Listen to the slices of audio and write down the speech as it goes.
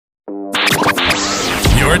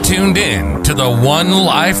You're tuned in to the One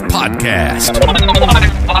Life Podcast,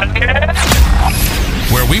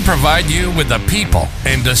 where we provide you with the people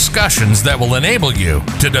and discussions that will enable you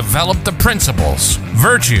to develop the principles,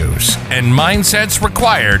 virtues, and mindsets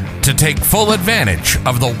required to take full advantage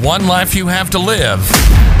of the one life you have to live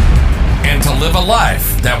and to live a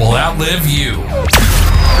life that will outlive you.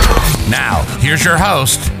 Now, here's your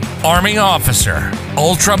host, Army officer,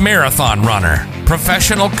 ultra marathon runner,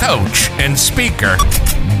 professional coach, and speaker,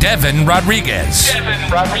 Devin Rodriguez.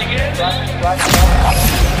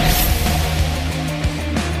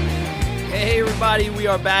 Hey everybody, we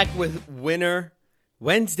are back with Winner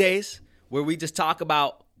Wednesdays, where we just talk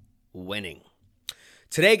about winning.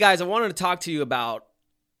 Today, guys, I wanted to talk to you about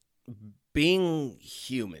being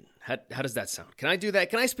human. How does that sound? Can I do that?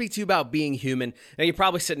 Can I speak to you about being human? Now, you're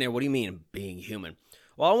probably sitting there, what do you mean being human?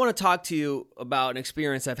 Well, I want to talk to you about an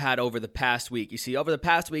experience I've had over the past week. You see, over the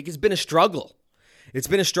past week, it's been a struggle. It's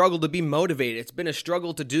been a struggle to be motivated. It's been a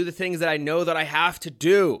struggle to do the things that I know that I have to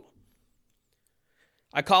do.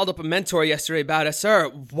 I called up a mentor yesterday about it. Sir,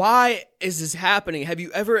 why is this happening? Have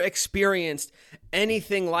you ever experienced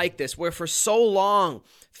anything like this, where for so long,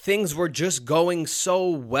 things were just going so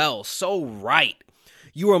well, so right?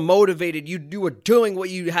 You were motivated. You were doing what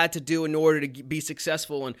you had to do in order to be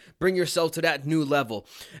successful and bring yourself to that new level.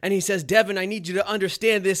 And he says, Devin, I need you to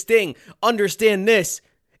understand this thing. Understand this.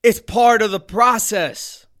 It's part of the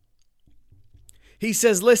process. He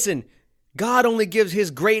says, listen, God only gives his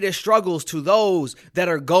greatest struggles to those that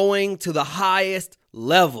are going to the highest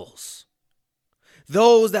levels.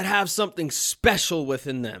 Those that have something special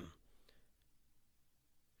within them.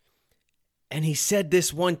 And he said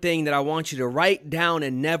this one thing that I want you to write down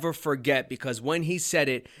and never forget, because when he said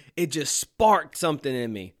it, it just sparked something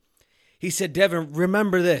in me. He said, Devin,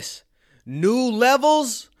 remember this. New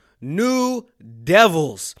levels, new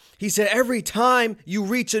devils. He said, every time you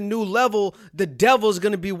reach a new level, the devil's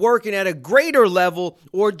going to be working at a greater level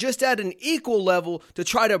or just at an equal level to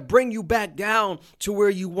try to bring you back down to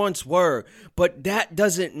where you once were. But that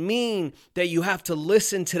doesn't mean that you have to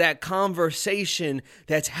listen to that conversation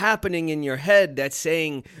that's happening in your head that's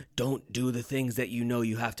saying, don't do the things that you know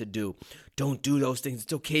you have to do. Don't do those things.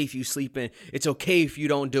 It's okay if you sleep in. It's okay if you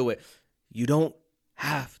don't do it. You don't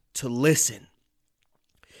have to listen.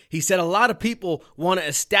 He said a lot of people want to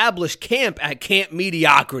establish camp at Camp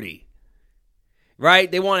Mediocrity,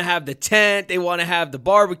 right? They want to have the tent, they want to have the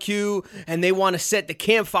barbecue, and they want to set the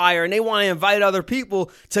campfire, and they want to invite other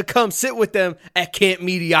people to come sit with them at Camp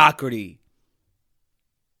Mediocrity.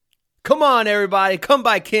 Come on, everybody, come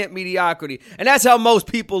by Camp Mediocrity. And that's how most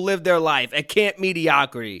people live their life, at Camp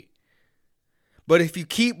Mediocrity. But if you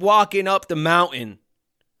keep walking up the mountain,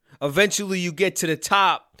 eventually you get to the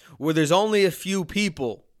top where there's only a few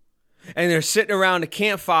people. And they're sitting around a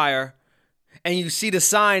campfire, and you see the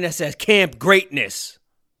sign that says Camp Greatness.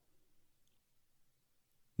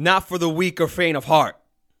 Not for the weak or faint of heart.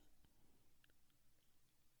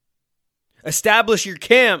 Establish your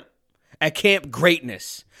camp at Camp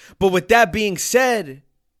Greatness. But with that being said,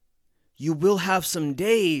 you will have some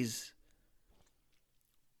days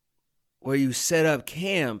where you set up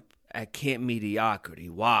camp at Camp Mediocrity.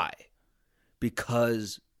 Why?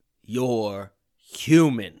 Because you're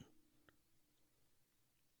human.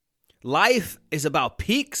 Life is about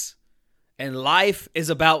peaks and life is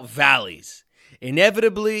about valleys.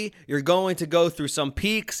 Inevitably, you're going to go through some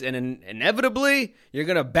peaks, and inevitably, you're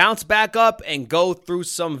going to bounce back up and go through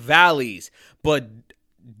some valleys. But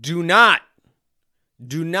do not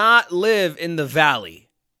live in the valley.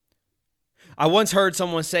 I once heard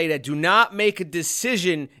someone say that do not make a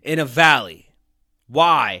decision in a valley.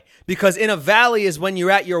 Why? Because in a valley is when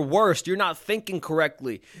you're at your worst. You're not thinking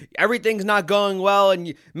correctly. Everything's not going well,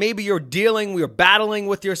 and maybe you're battling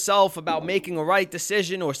with yourself about making a right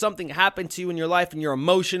decision, or something happened to you in your life and you're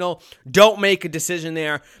emotional. Don't make a decision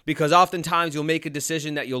there, because oftentimes you'll make a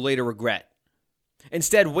decision that you'll later regret.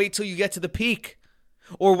 Instead, wait till you get to the peak,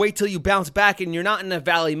 or wait till you bounce back and you're not in the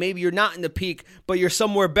valley. Maybe you're not in the peak, but you're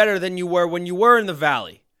somewhere better than you were when you were in the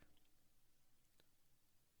valley.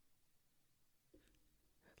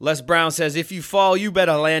 Les Brown says, if you fall, you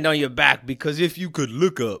better land on your back, because if you could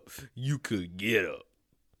look up, you could get up.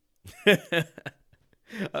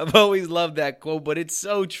 I've always loved that quote, but it's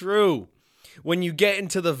so true. When you get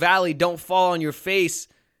into the valley, don't fall on your face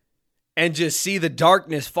and just see the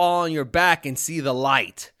darkness, fall on your back and see the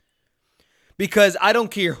light. Because I don't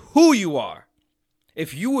care who you are.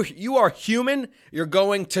 If you are human, you're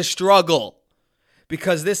going to struggle.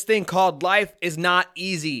 Because this thing called life is not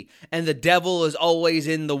easy, and the devil is always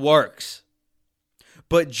in the works.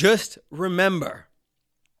 But just remember,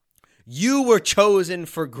 You were chosen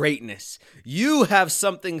for greatness. You have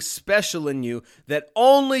something special in you that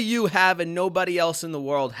only you have and nobody else in the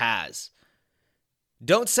world has.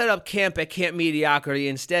 Don't set up camp at Camp Mediocrity.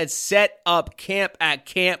 Instead, set up camp at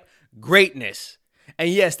Camp Greatness. And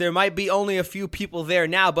yes, there might be only a few people there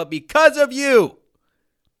now, but because of you,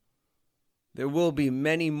 there will be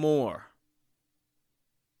many more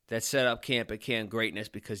that set up camp at Camp Greatness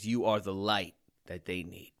because you are the light that they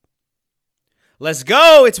need. Let's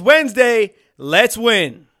go. It's Wednesday. Let's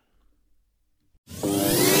win.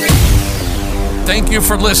 Thank you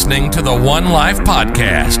for listening to the One Life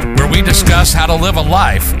Podcast, where we discuss how to live a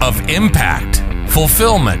life of impact,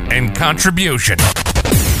 fulfillment, and contribution.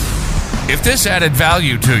 If this added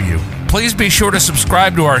value to you, please be sure to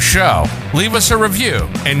subscribe to our show, leave us a review,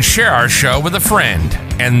 and share our show with a friend.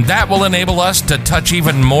 And that will enable us to touch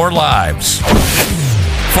even more lives.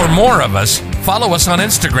 For more of us, follow us on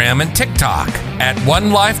Instagram and TikTok at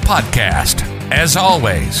One Life Podcast. As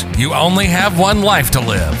always, you only have one life to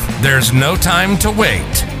live. There's no time to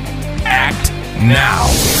wait. Act now.